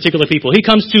for those particular people. He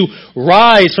comes to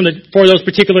rise for those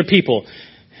particular people.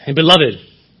 And beloved,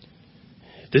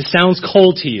 if this sounds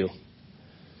cold to you,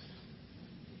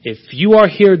 if you are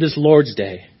here this Lord's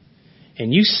Day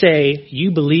and you say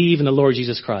you believe in the Lord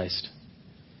Jesus Christ,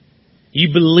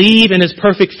 you believe in his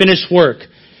perfect finished work,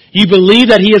 you believe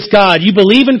that he is God, you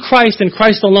believe in Christ and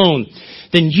Christ alone,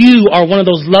 then you are one of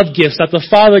those love gifts that the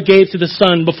Father gave to the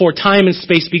Son before time and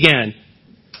space began.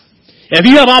 If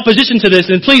you have opposition to this,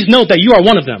 then please note that you are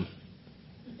one of them.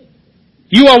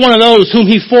 You are one of those whom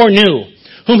he foreknew,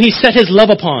 whom he set his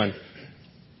love upon,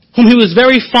 whom he was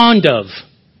very fond of,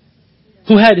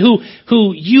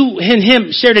 who you and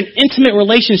him shared an intimate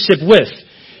relationship with.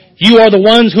 You are the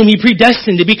ones whom he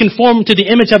predestined to be conformed to the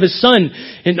image of his Son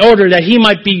in order that he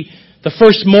might be the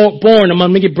firstborn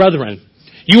among many brethren.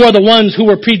 You are the ones who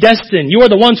were predestined. You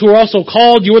are the ones who are also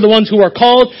called. You are the ones who are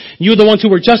called. You are the ones who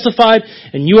were justified.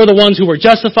 And you are the ones who were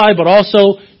justified but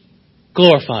also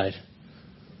glorified.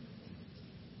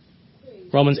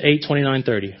 Romans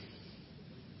 8:29-30.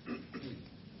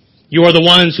 You are the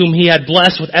ones whom he had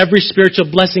blessed with every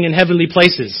spiritual blessing in heavenly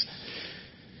places.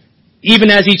 Even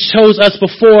as he chose us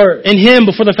before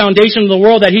the foundation of the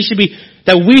world, that we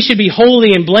should be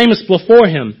holy and blameless before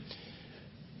him.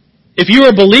 If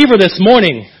you're a believer this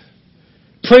morning,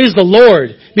 praise the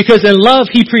Lord, because in love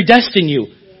he predestined you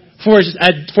for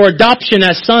adoption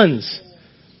as sons.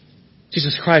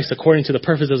 Jesus Christ, according to the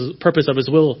purpose of his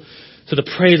will, to the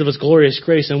praise of his glorious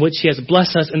grace, in which he has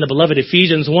blessed us in the beloved.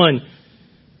 Ephesians 1.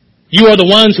 You are the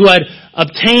ones who had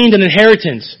obtained an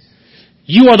inheritance.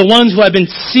 You are the ones who have been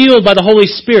sealed by the Holy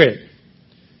Spirit.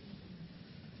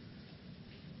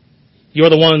 You are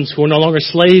the ones who are no longer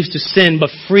slaves to sin, but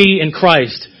free in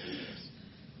Christ.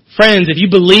 Friends, if you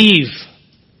believe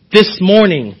this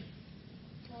morning,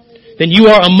 then you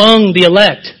are among the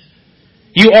elect.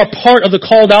 You are part of the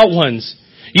called out ones.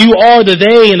 You are the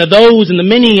they and the those and the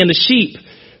many and the sheep.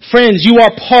 Friends, you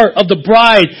are part of the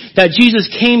bride that Jesus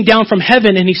came down from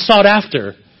heaven and he sought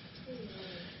after.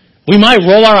 We might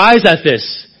roll our eyes at this,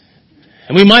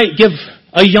 and we might give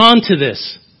a yawn to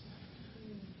this,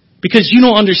 because you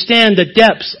don't understand the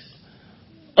depths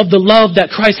of the love that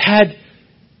Christ had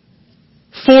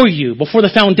for you before the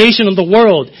foundation of the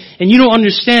world. And you don't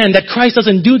understand that Christ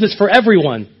doesn't do this for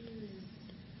everyone.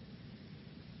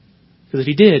 Because if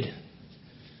he did,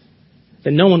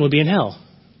 then no one would be in hell.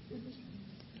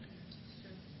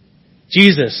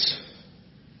 Jesus,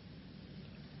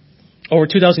 over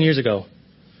 2,000 years ago,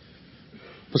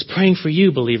 was praying for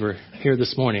you, believer, here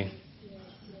this morning.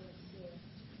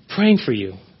 Praying for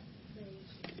you.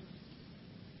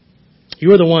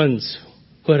 You are the ones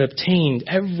who had obtained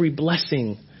every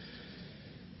blessing.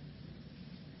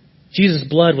 Jesus'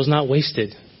 blood was not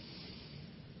wasted.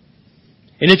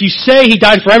 And if you say he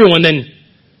died for everyone, then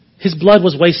his blood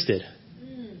was wasted.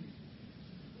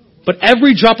 But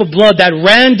every drop of blood that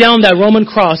ran down that Roman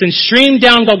cross and streamed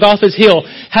down Golgotha's hill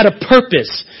had a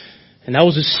purpose. And that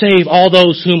was to save all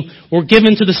those whom were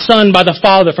given to the Son by the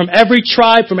Father from every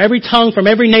tribe, from every tongue, from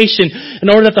every nation, in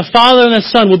order that the Father and the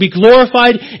Son will be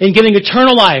glorified in giving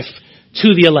eternal life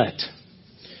to the elect.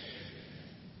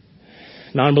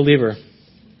 Non-believer,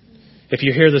 if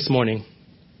you're here this morning,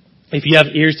 if you have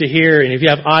ears to hear and if you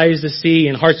have eyes to see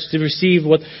and hearts to receive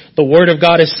what the Word of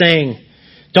God is saying,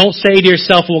 don't say to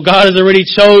yourself, well, God has already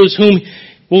chose whom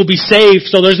will be saved,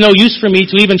 so there's no use for me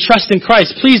to even trust in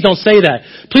Christ. Please don't say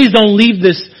that. Please don't leave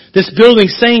this building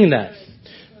saying that.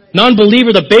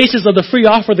 Non-believer, the basis of the free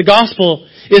offer of the gospel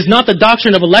is not the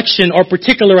doctrine of election or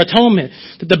particular atonement.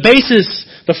 The basis,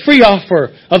 the free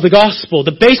offer of the gospel,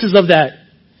 the basis of that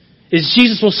is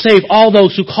Jesus will save all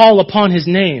those who call upon his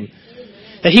name.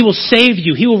 That he will save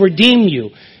you, he will redeem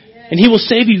you, and he will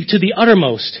save you to the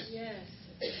uttermost.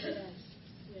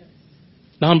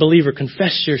 Non-believer,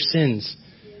 confess your sins.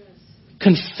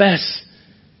 Confess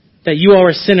that you are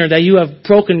a sinner, that you have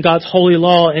broken God's holy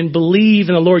law, and believe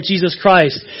in the Lord Jesus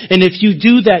Christ. And if you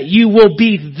do that, you will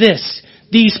be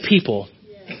these people.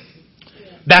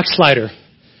 Backslider,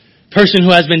 person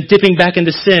who has been dipping back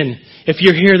into sin. If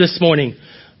you're here this morning,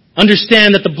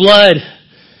 understand that the blood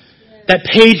that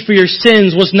paid for your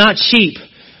sins was not cheap,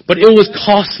 but it was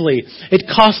costly. It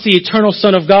cost the eternal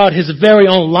Son of God his very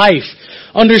own life.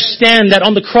 Understand that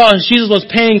on the cross, Jesus was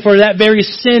paying for that very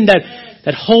sin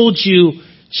that holds you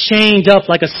chained up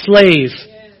like a slave.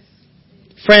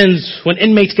 Friends, when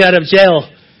inmates get out of jail,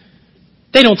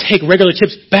 They don't take regular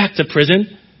trips back to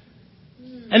prison.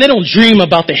 And they don't dream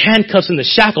about the handcuffs and the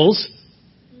shackles.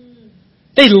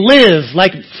 They live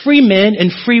like free men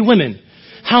and free women.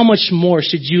 How much more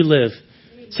should you live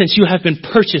since you have been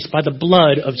purchased by the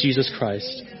blood of Jesus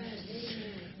Christ?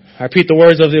 I repeat the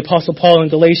words of the Apostle Paul in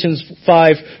Galatians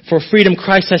 5, "For freedom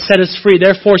Christ has set us free.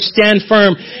 Therefore stand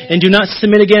firm and do not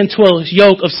submit again to a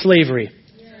yoke of slavery."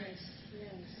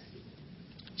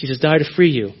 Jesus died to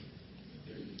free you.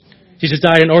 Jesus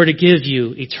died in order to give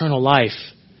you eternal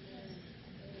life.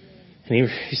 And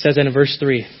he says that in verse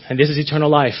 3, "And this is eternal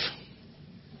life,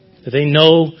 that they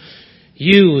know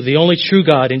you, the only true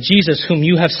God, and Jesus whom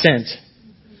you have sent."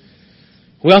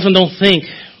 We often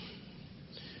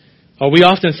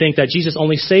think that Jesus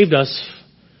only saved us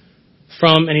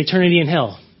from an eternity in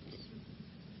hell.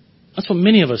 That's what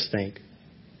many of us think.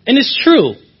 And it's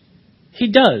true. He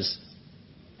does.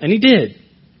 And he did.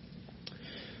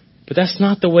 But that's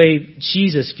not the way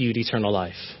Jesus viewed eternal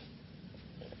life.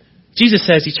 Jesus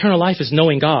says eternal life is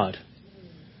knowing God.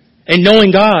 And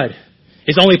knowing God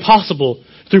is only possible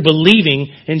through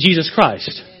believing in Jesus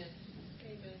Christ.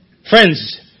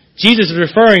 Friends, Jesus is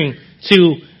referring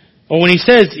to, or when he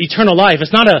says eternal life,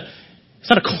 it's not a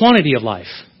quantity of life,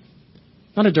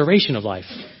 not a duration of life.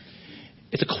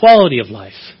 It's a quality of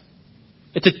life.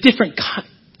 It's a different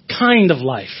kind of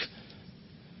life.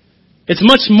 It's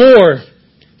much more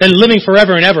than living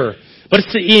forever and ever, but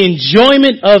it's the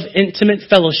enjoyment of intimate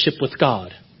fellowship with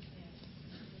God.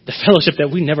 The fellowship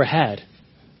that we never had.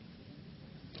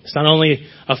 It's not only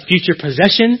a future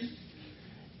possession,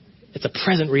 it's a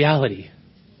present reality.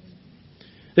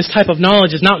 This type of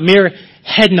knowledge is not mere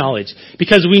head knowledge,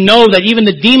 because we know that even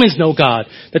the demons know God.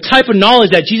 The type of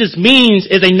knowledge that Jesus means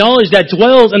is a knowledge that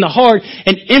dwells in the heart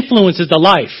and influences the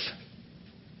life.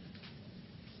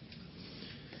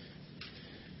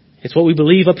 It's what we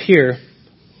believe up here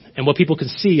and what people can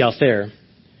see out there.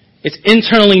 It's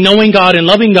internally knowing God and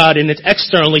loving God, and it's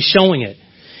externally showing it.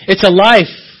 It's a life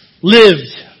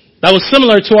lived that was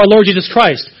similar to our Lord Jesus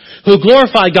Christ, who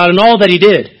glorified God in all that he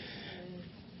did.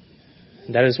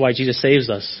 And that is why Jesus saves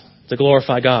us, to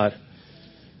glorify God.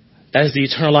 That is the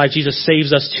eternal life Jesus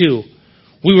saves us to.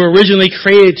 We were originally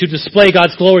created to display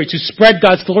God's glory, to spread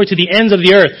God's glory to the ends of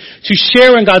the earth, to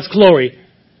share in God's glory.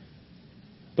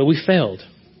 But we failed.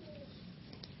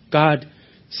 God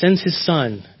sends his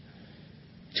Son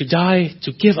to die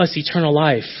to give us eternal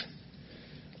life.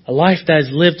 A life that is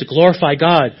lived to glorify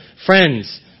God.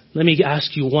 Friends, let me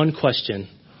ask you one question,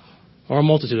 or a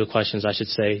multitude of questions, I should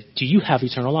say. Do you have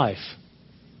eternal life?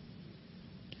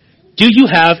 Do you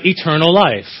have eternal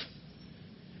life?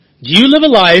 Do you live a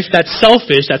life that's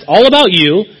selfish, that's all about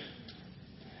you,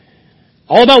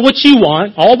 all about what you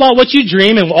want, all about what you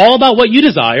dream, and all about what you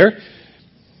desire?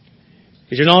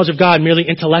 Is your knowledge of God merely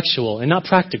intellectual and not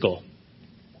practical?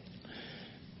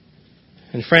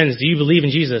 And friends, do you believe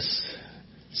in Jesus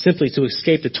simply to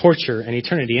escape the torture and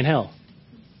eternity in hell?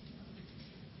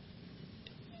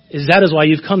 Is that why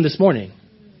you've come this morning?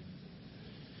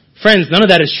 Friends, none of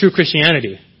that is true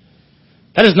Christianity.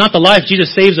 That is not the life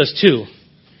Jesus saves us to.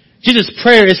 Jesus'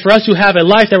 prayer is for us to have a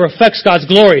life that reflects God's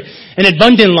glory, an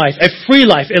abundant life, a free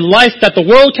life, a life that the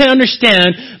world can't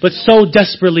understand but so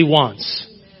desperately wants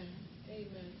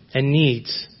and needs.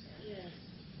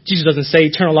 Jesus doesn't say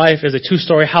eternal life is a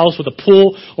 2-story house with a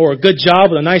pool or a good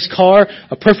job with a nice car,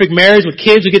 a perfect marriage with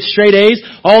kids who get straight A's.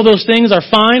 All those things are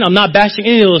fine. I'm not bashing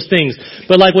any of those things.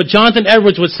 But like what Jonathan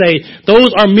Edwards would say,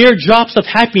 those are mere drops of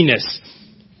happiness.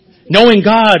 Knowing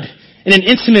God in an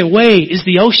intimate way is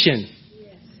the ocean.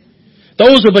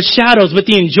 Those are but shadows, but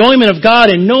the enjoyment of God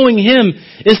and knowing Him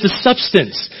is the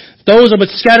substance. Those are but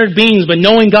scattered beams, but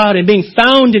knowing God and being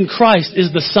found in Christ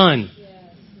is the sun.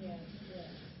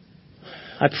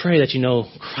 I pray that you know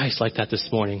Christ like that this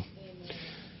morning.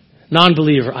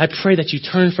 Non-believer, I pray that you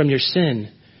turn from your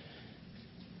sin.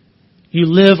 You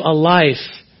live a life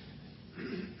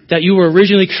that you were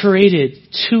originally created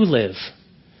to live.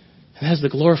 And that is to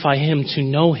glorify Him, to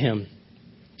know Him,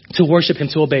 to worship Him,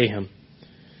 to obey Him.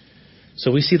 So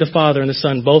we see the Father and the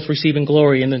Son both receiving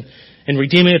glory and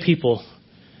redeeming a people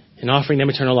and offering them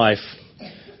eternal life.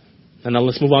 And now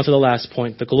let's move on to the last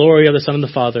point. The glory of the Son and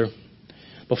the Father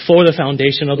before the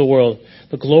foundation of the world.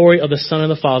 The glory of the Son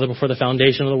and the Father before the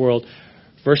foundation of the world.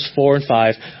 Verse 4 and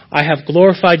 5. I have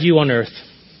glorified you on earth,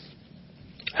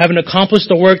 having accomplished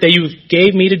the work that you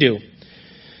gave me to do.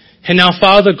 And now,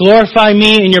 Father, glorify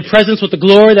me in your presence with the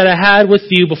glory that I had with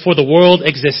you before the world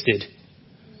existed.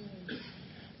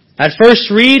 At first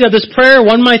read of this prayer,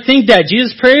 one might think that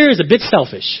Jesus' prayer is a bit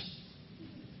selfish.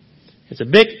 It's a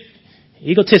bit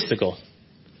egotistical.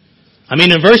 I mean,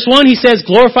 in verse 1, he says,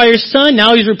 glorify your Son.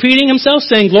 Now he's repeating himself,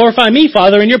 saying, glorify me,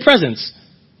 Father, in your presence.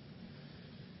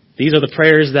 These are the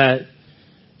prayers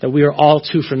that we are all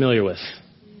too familiar with.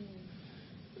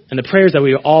 And the prayers that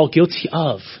we are all guilty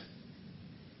of.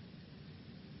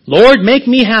 Lord, make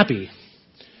me happy.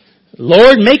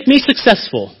 Lord, make me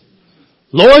successful.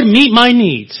 Lord, meet my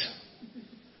needs.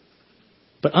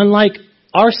 But unlike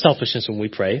our selfishness when we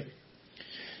pray,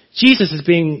 Jesus is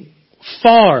being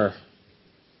far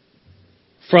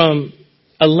from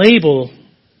a label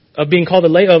of being called a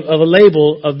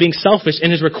label of being selfish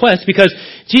in his request, because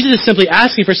Jesus is simply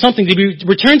asking for something to be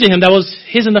returned to him that was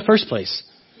his in the first place,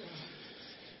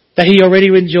 that he already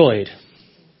enjoyed.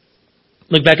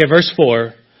 Look back at verse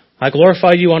 4. I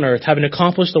glorify you on earth, having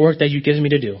accomplished the work that you given me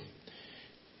to do.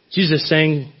 Jesus is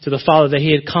saying to the Father that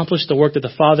he had accomplished the work that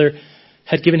the Father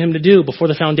had given him to do before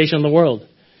the foundation of the world.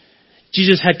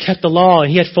 Jesus had kept the law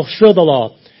and he had fulfilled the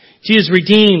law. Jesus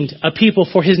redeemed a people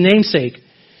for his name's sake.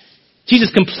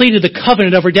 Jesus completed the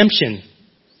covenant of redemption.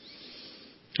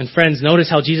 And friends, notice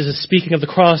how Jesus is speaking of the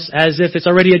cross as if it's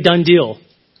already a done deal.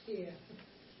 Yeah.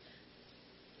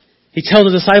 He tells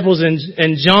the disciples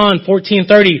in John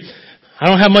 14:30, I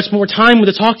don't have much more time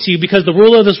to talk to you because the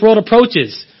ruler of this world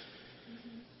approaches.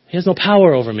 He has no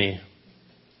power over me.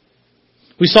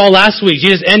 We saw last week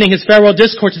Jesus ending his farewell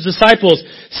discourse to his disciples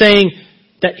saying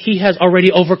that he has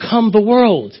already overcome the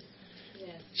world.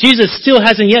 Jesus still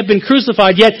hasn't yet been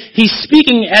crucified, yet he's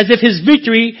speaking as if his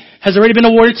victory has already been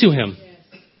awarded to him.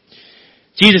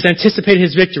 Jesus anticipated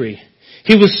his victory.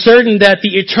 He was certain that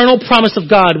the eternal promise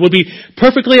of God would be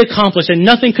perfectly accomplished and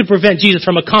nothing could prevent Jesus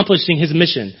from accomplishing his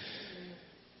mission.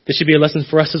 This should be a lesson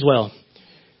for us as well.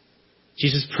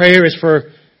 Jesus' prayer is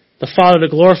for the Father to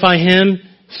glorify him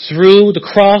through the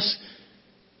cross.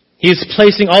 He is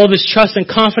placing all of his trust and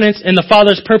confidence in the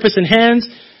Father's purpose and hands.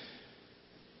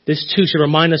 This too should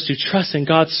remind us to trust in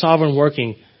God's sovereign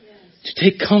working, to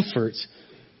take comfort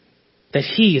that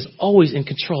he is always in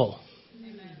control.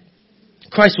 Amen.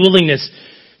 Christ's willingness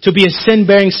to be a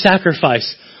sin-bearing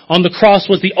sacrifice on the cross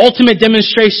was the ultimate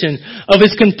demonstration of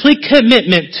his complete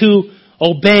commitment to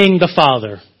obeying the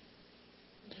Father.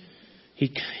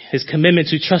 His commitment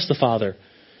to trust the Father,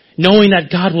 knowing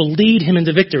that God will lead him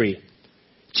into victory.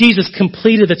 Jesus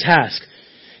completed the task.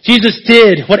 Jesus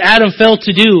did what Adam failed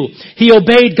to do. He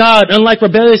obeyed God, unlike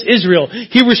rebellious Israel.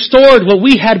 He restored what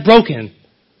we had broken.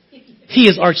 He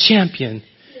is our champion.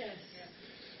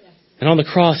 And on the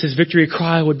cross, his victory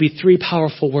cry would be 3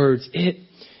 powerful words. It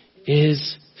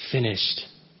is finished.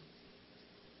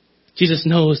 Jesus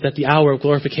knows that the hour of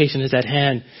glorification is at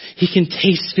hand. He can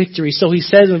taste victory. So he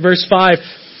says in verse 5,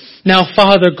 now,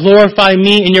 Father, glorify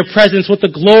me in your presence with the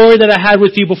glory that I had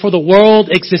with you before the world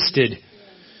existed.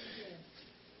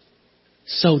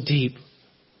 So deep.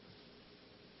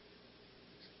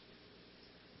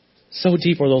 So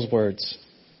deep were those words.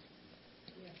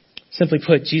 Simply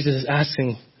put, Jesus is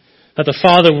asking that the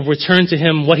Father will return to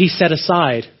him what he set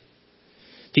aside.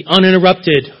 The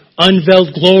uninterrupted,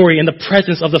 unveiled glory in the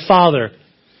presence of the Father.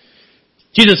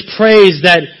 Jesus prays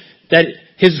that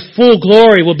his full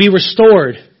glory will be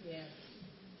restored.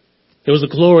 There was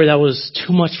a glory that was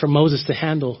too much for Moses to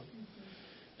handle.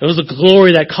 There was a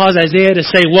glory that caused Isaiah to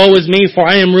say, woe is me, for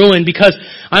I am ruined, because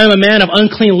I am a man of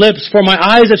unclean lips, for my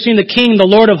eyes have seen the King, the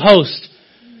Lord of hosts.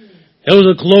 It was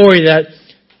a glory that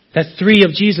 3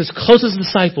 of Jesus' closest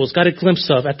disciples got a glimpse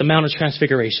of at the Mount of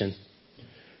Transfiguration.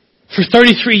 For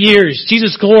 33 years,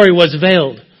 Jesus' glory was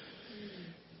veiled.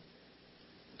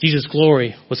 Jesus'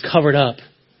 glory was covered up.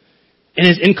 In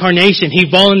his incarnation,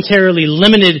 he voluntarily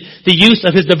limited the use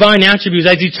of his divine attributes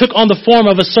as he took on the form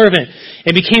of a servant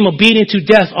and became obedient to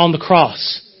death on the cross.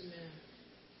 Amen.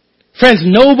 Friends,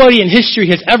 nobody in history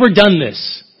has ever done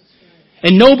this.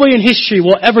 And nobody in history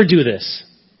will ever do this.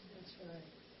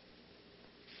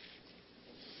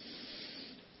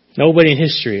 Nobody in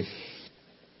history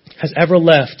has ever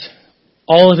left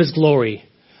all of his glory,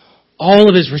 all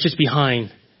of his riches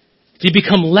behind to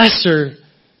become lesser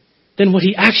than what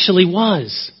he actually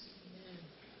was.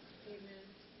 Amen.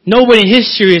 Nobody in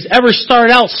history has ever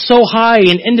started out so high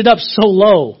and ended up so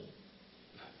low.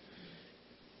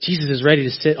 Jesus is ready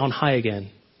to sit on high again.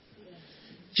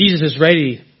 Jesus is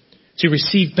ready to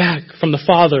receive back from the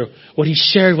Father what he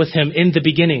shared with him in the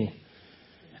beginning.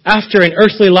 After an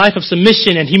earthly life of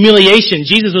submission and humiliation,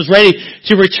 Jesus was ready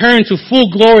to return to full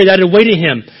glory that awaited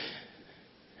him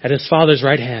at his Father's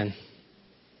right hand.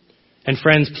 And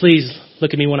friends, please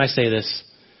look at me when I say this.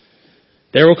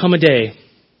 There will come a day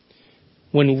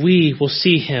when we will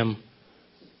see him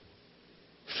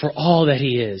for all that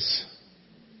he is.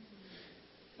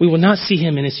 We will not see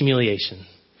him in his humiliation.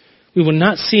 We will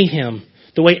not see him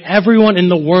the way everyone in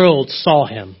the world saw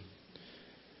him.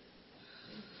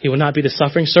 He will not be the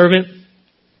suffering servant.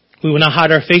 We will not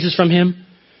hide our faces from him.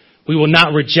 We will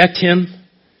not reject him.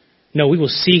 No, we will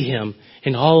see him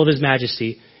in all of his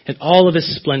majesty, in all of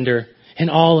his splendor, in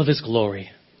all of his glory.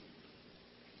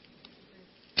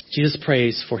 Jesus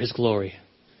prays for his glory.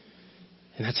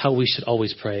 And that's how we should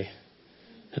always pray,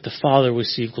 that the Father will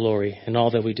receive glory in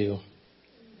all that we do.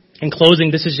 In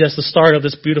closing, this is just the start of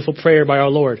this beautiful prayer by our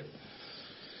Lord.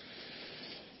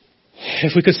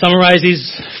 If we could summarize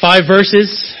these 5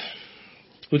 verses,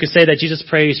 we could say that Jesus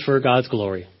prays for God's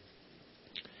glory.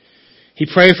 He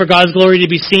prayed for God's glory to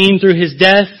be seen through his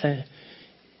death,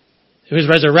 through his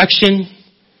resurrection,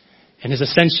 and his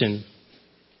ascension.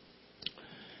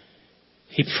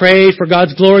 He prayed for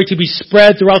God's glory to be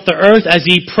spread throughout the earth as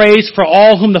he prays for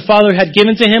all whom the Father had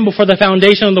given to him before the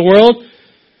foundation of the world.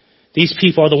 These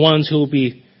people are the ones who will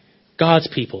be God's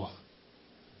people,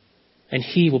 and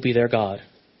he will be their God.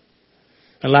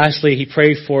 And lastly, he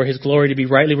prayed for his glory to be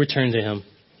rightly returned to him.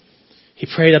 He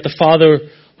prayed that the Father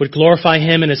would glorify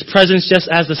him in his presence just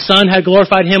as the Son had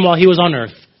glorified him while he was on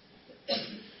earth.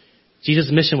 Jesus'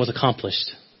 mission was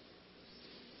accomplished.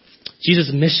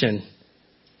 Jesus' mission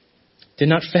did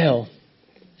not fail.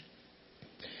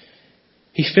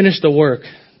 He finished the work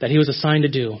that he was assigned to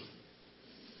do.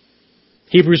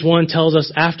 Hebrews 1 tells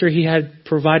us after he had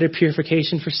provided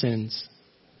purification for sins,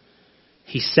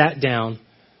 he sat down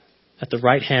at the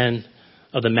right hand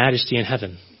of the majesty in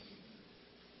heaven.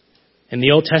 In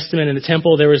the Old Testament, in the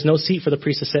temple, there was no seat for the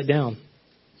priest to sit down.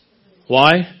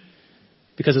 Why?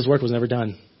 Because his work was never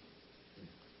done.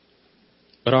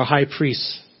 But our high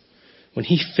priest, when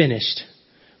he finished,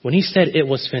 when he said it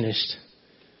was finished,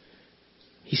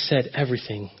 he said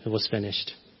everything was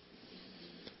finished.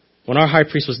 When our high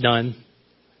priest was done,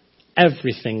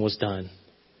 everything was done.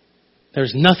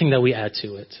 There's nothing that we add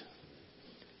to it.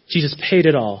 Jesus paid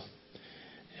it all.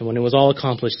 And when it was all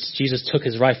accomplished, Jesus took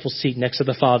his rightful seat next to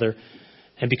the Father.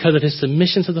 And because of his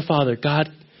submission to the Father, God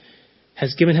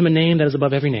has given him a name that is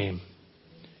above every name.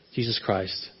 Jesus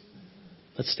Christ.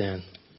 Let's stand.